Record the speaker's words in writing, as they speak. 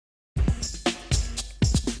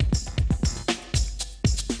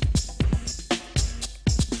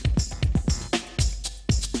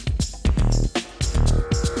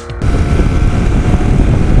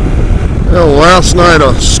last night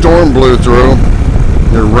a storm blew through.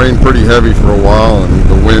 It rained pretty heavy for a while and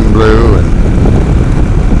the wind blew,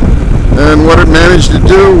 and what it managed to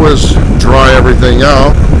do was dry everything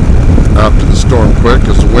out after the storm quit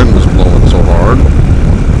because the wind was blowing so hard.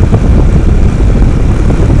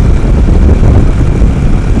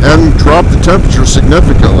 And dropped the temperature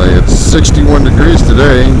significantly. It's 61 degrees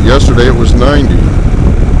today. Yesterday it was 90.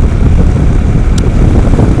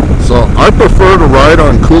 So I prefer to ride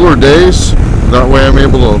on cooler days. That way I'm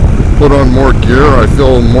able to put on more gear. I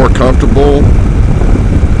feel more comfortable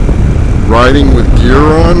riding with gear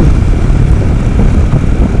on.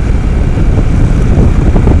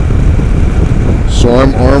 So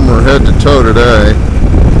I'm armor head to toe today.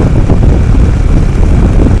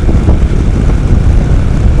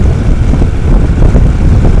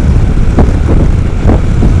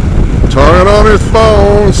 Talking on his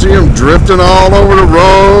phone, see him drifting all over the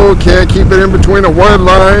road, can't keep it in between the white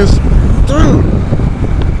lines. Dude!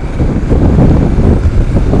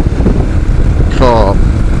 Cop.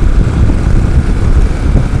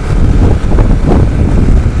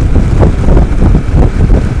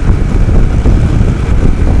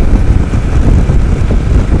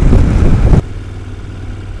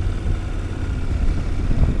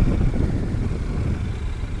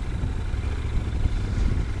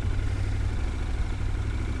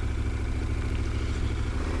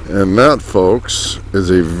 And that, folks, is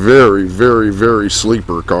a very, very, very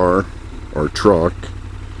sleeper car or truck.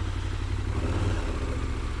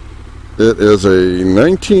 It is a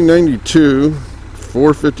 1992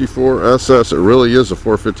 454 SS. It really is a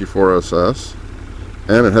 454 SS.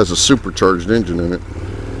 And it has a supercharged engine in it.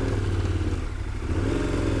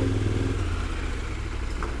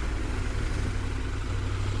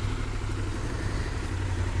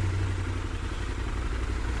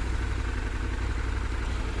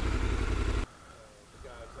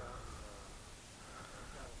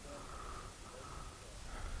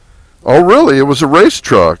 Oh, really? It was a race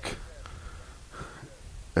truck.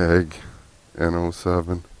 Egg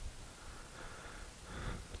N07.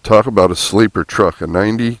 Talk about a sleeper truck. A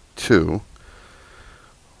 92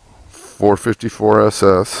 454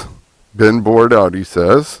 SS. Been bored out, he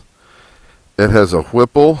says. It has a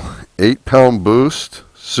Whipple 8-pound boost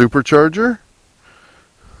supercharger.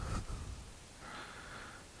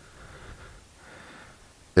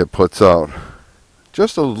 It puts out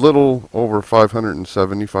just a little over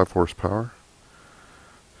 575 horsepower.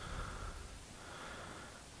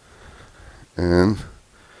 And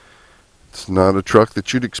it's not a truck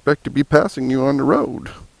that you'd expect to be passing you on the road.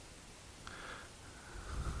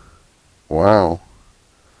 Wow.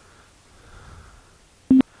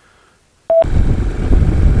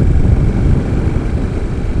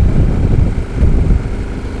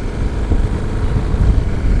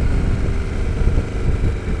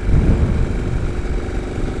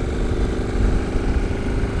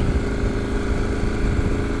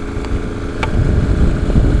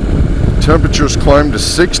 Temperatures climbed to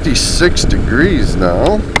 66 degrees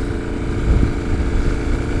now.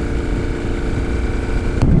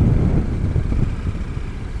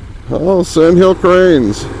 Oh, Sandhill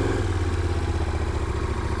cranes.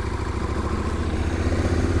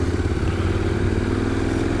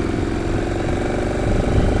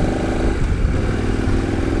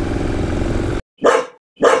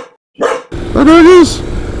 There it is.